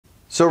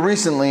So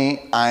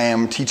recently I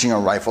am teaching a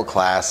rifle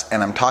class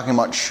and I'm talking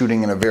about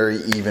shooting in a very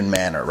even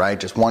manner, right?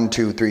 Just 1,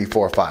 2, 3,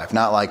 4, 5.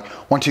 Not like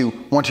 1, 2,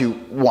 1, 2,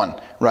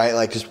 1, right?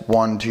 Like just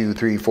 1, 2,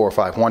 3, 4,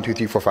 5, 1, 2,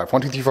 3, 4, 5,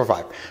 1, 2, 3, 4,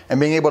 5. And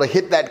being able to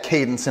hit that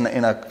cadence in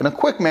a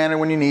quick manner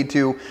when you need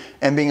to,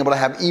 and being able to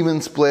have even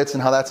splits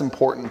and how that's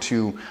important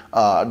to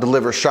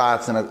deliver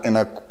shots in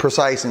a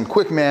precise and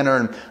quick manner.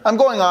 And I'm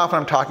going off and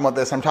I'm talking about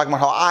this. I'm talking about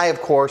how I, of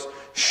course,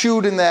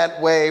 shoot in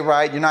that way,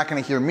 right? You're not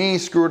going to hear me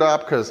screw it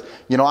up because,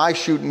 you know, I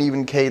shoot in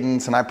even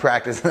cadence and I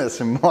practice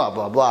this and blah,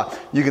 blah, blah.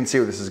 You can see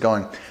where this is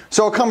going.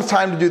 So it comes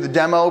time to do the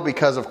demo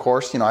because, of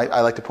course, you know, I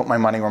like to put my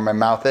money where my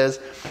mouth is.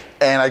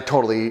 And I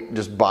totally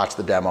just botched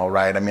the demo,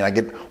 right? I mean, I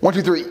get 1,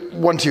 2, 3,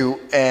 1, 2,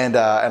 and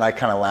I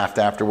kind of laughed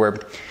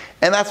afterward.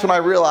 And that's when I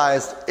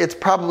realized it's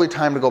probably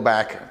time to go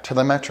back to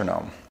the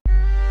metronome.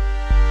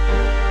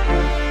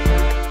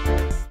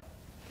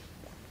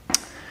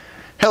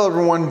 Hello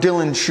everyone,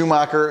 Dylan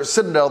Schumacher,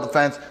 Citadel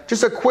Defense.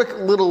 Just a quick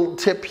little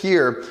tip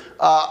here.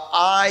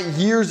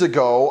 Years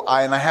ago,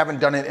 and I haven't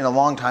done it in a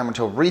long time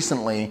until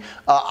recently,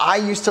 I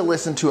used to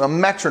listen to a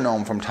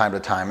metronome from time to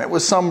time. It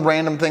was some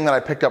random thing that I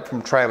picked up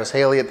from Travis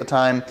Haley at the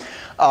time.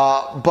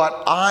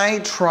 But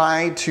I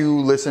try to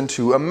listen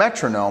to a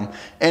metronome.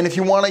 And if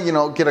you want to, you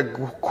know, get a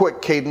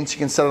quick cadence, you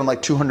can set it on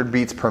like 200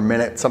 beats per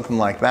minute, something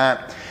like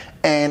that.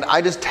 And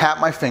I just tap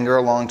my finger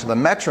along to the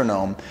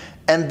metronome.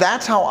 And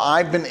that's how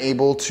I've been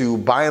able to,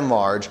 by and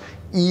large,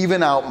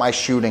 even out my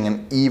shooting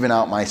and even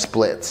out my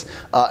splits.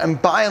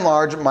 And by and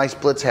large, my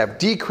splits have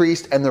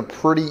decreased and they're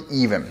pretty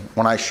even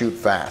when I shoot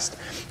fast.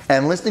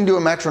 And listening to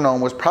a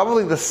metronome was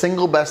probably the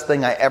single best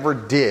thing I ever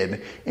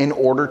did in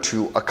order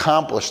to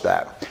accomplish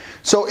that.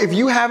 So if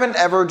you haven't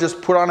ever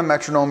just put on a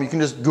metronome, you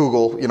can just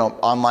Google, you know,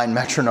 online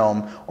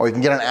metronome, or you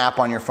can get an app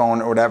on your phone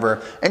or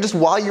whatever. And just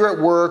while you're at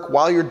work,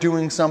 while you're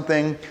doing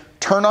something,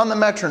 turn on the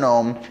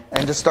metronome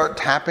and just start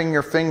tapping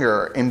your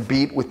finger in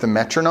beat with the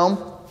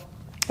metronome.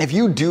 If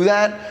you do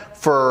that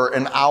for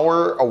an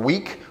hour a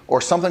week or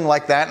something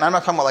like that, and I'm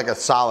not talking about like a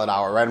solid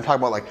hour, right? I'm talking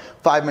about like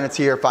 5 minutes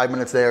here, 5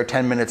 minutes there,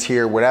 10 minutes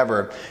here,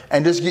 whatever,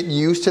 and just get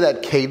used to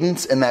that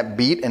cadence and that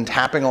beat and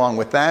tapping along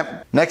with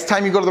that. Next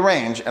time you go to the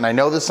range, and I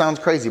know this sounds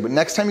crazy, but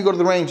next time you go to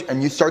the range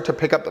and you start to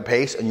pick up the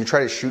pace and you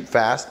try to shoot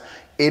fast,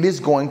 it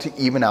is going to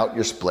even out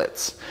your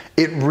splits.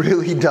 It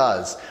really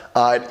does.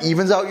 It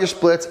evens out your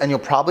splits and you'll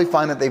probably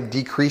find that they've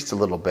decreased a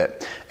little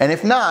bit. And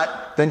if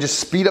not, then just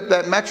speed up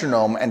that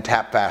metronome and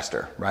tap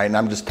faster, right? And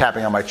I'm just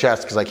tapping on my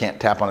chest because I can't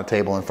tap on a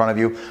table in front of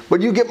you,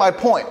 but you get my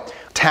point.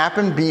 Tap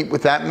and beat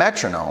with that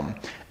metronome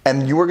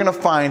and you are gonna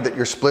find that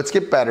your splits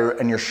get better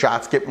and your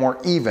shots get more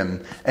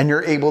even and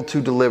you're able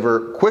to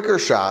deliver quicker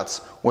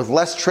shots with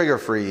less trigger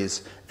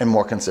freeze and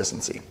more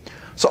consistency.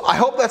 So I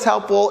hope that's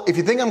helpful. If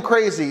you think I'm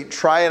crazy,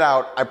 try it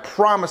out. I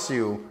promise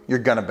you, you're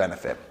gonna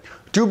benefit.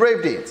 Do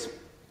brave deeds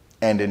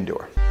and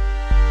endure.